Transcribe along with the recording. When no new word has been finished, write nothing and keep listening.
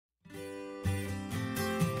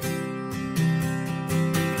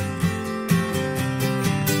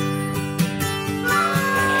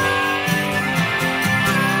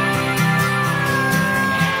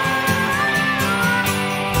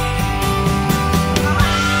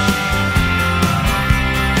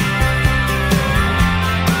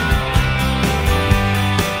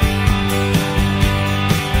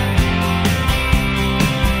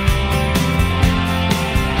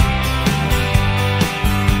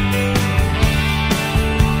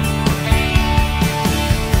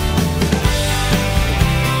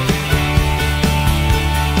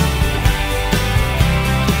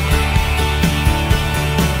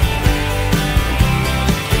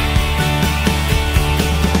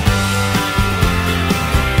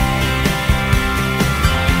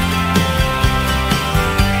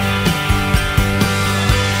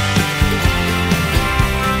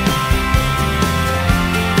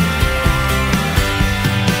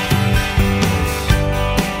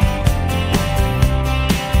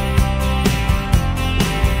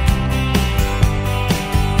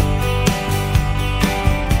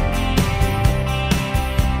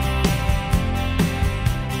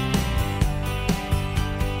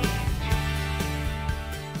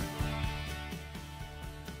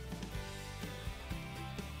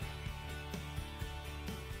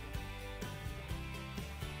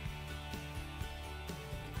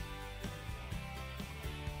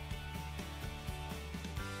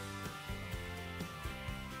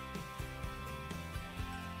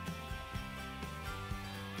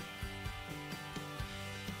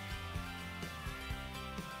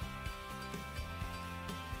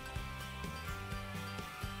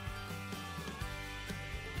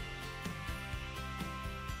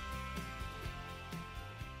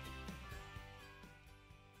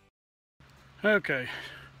Okay,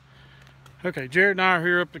 Jared and I are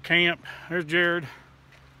here up at camp. There's Jared.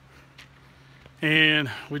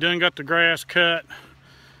 And we done got the grass cut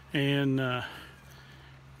and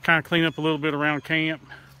kind of clean up a little bit around camp.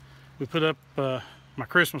 We put up my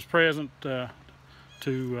Christmas present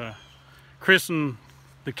to christen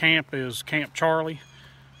the camp as Camp Charlie.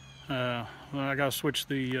 Well, I gotta switch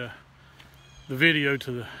the video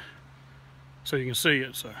to the so you can see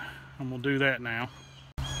it, so I'm gonna do that now.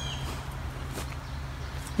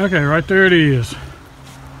 Okay, right there it is.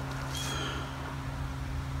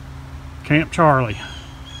 Camp Charlie.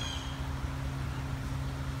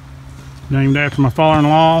 Named after my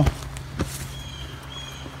father-in-law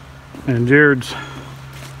and Jared's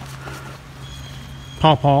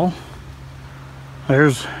pawpaw.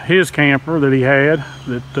 There's his camper that he had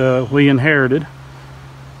that we inherited.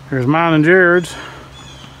 There's mine and Jared's,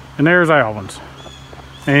 and there's Alvin's.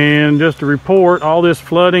 And just to report, all this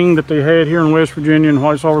flooding that they had here in West Virginia in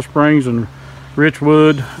White Sulphur Springs and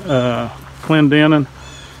RIchwood, Clendenin,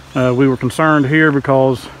 we were concerned here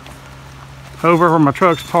because over where my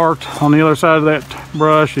truck's parked on the other side of that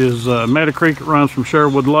brush is Meadow Creek. It runs from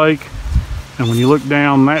Sherwood Lake, and when you look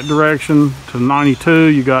down that direction to 92,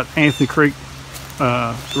 you got Anthony Creek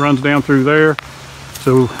runs down through there.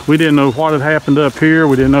 So we didn't know what had happened up here.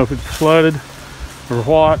 We didn't know if it flooded or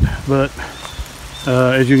what, but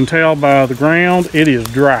as you can tell by the ground, it is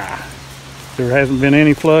dry. There hasn't been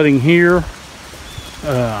any flooding here.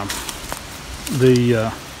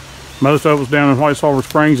 Most of it was down in White Sulphur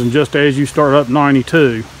Springs and just as you start up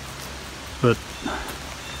 92. But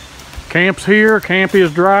camp's here, camp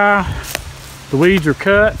is dry, the weeds are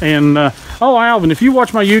cut, and oh, Alvin, if you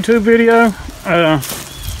watch my YouTube video,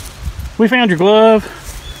 we found your glove.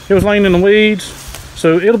 It was laying in the weeds,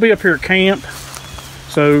 so it'll be up here at camp.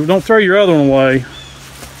 So don't throw your other one away.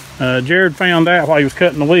 Jared found that while he was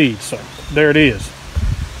cutting the weeds, so there it is.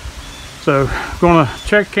 So I'm gonna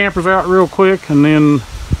check campers out real quick and then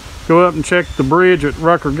go up and check the bridge at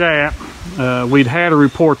Rucker Gap. We'd had a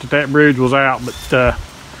report that that bridge was out, but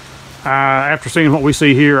after seeing what we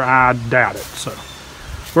see here, I doubt it. So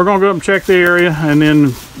we're gonna go up and check the area, and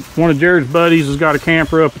then one of Jared's buddies has got a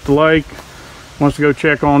camper up at the lake, wants to go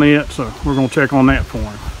check on it, so we're gonna check on that for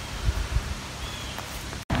him.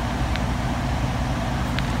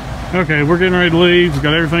 Okay, we're getting ready to leave. We've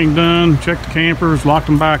got everything done, checked the campers, locked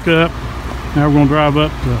them back up. Now we're gonna drive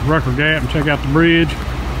up to Rucker Gap and check out the bridge.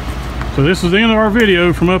 So this is the end of our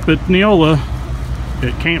video from up at Neola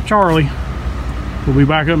at Camp Charlie. We'll be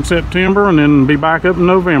back up in September and then be back up in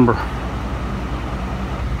November.